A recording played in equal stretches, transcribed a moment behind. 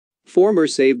Former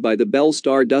Saved by the Bell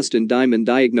star Dustin Diamond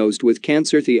diagnosed with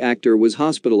cancer. The actor was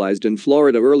hospitalized in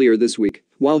Florida earlier this week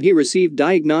while he received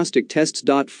diagnostic tests.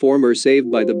 Former Saved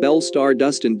by the Bell star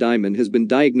Dustin Diamond has been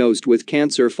diagnosed with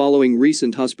cancer following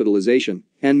recent hospitalization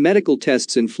and medical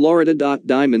tests in Florida.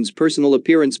 Diamond's personal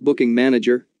appearance booking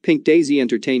manager, Pink Daisy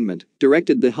Entertainment,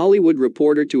 directed The Hollywood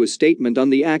Reporter to a statement on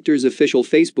the actor's official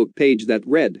Facebook page that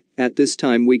read, "At this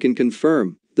time we can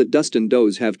confirm that Dustin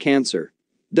does have cancer.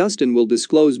 Dustin will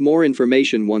disclose more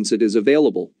information once it is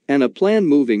available, and a plan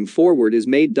moving forward is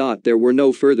made." There were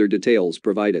no further details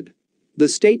provided. The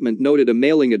statement noted a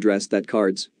mailing address that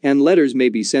cards and letters may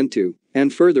be sent to,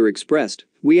 and further expressed,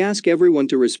 "We ask everyone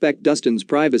to respect Dustin's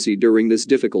privacy during this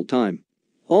difficult time.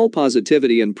 All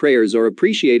positivity and prayers are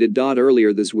appreciated."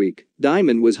 Earlier this week,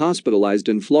 Diamond was hospitalized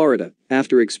in Florida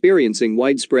after experiencing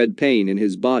widespread pain in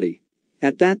his body.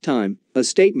 At that time, a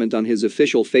statement on his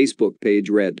official Facebook page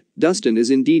read, "Dustin is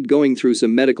indeed going through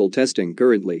some medical testing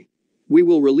currently. We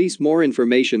will release more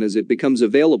information as it becomes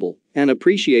available and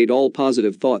appreciate all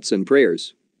positive thoughts and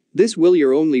prayers. This will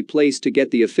your only place to get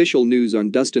the official news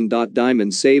on Dustin."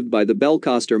 Diamond Saved by the Bell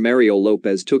caster Mario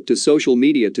Lopez took to social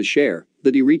media to share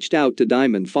that he reached out to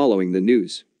Diamond following the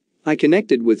news. "I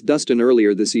connected with Dustin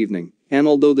earlier this evening, and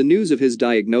although the news of his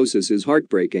diagnosis is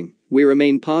heartbreaking, we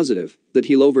remain positive that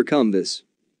he'll overcome this.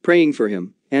 Praying for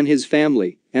him and his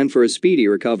family and for a speedy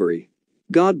recovery.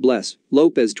 God bless,"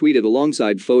 Lopez tweeted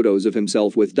alongside photos of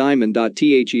himself with Diamond.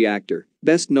 The actor,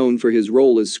 best known for his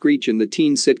role as Screech in the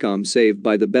teen sitcom Saved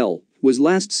by the Bell, was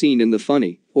last seen in the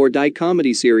Funny or Die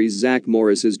comedy series Zack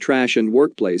Morris's trash and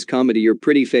workplace comedy Your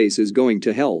Pretty Face is Going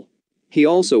to Hell. He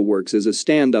also works as a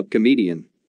stand-up comedian.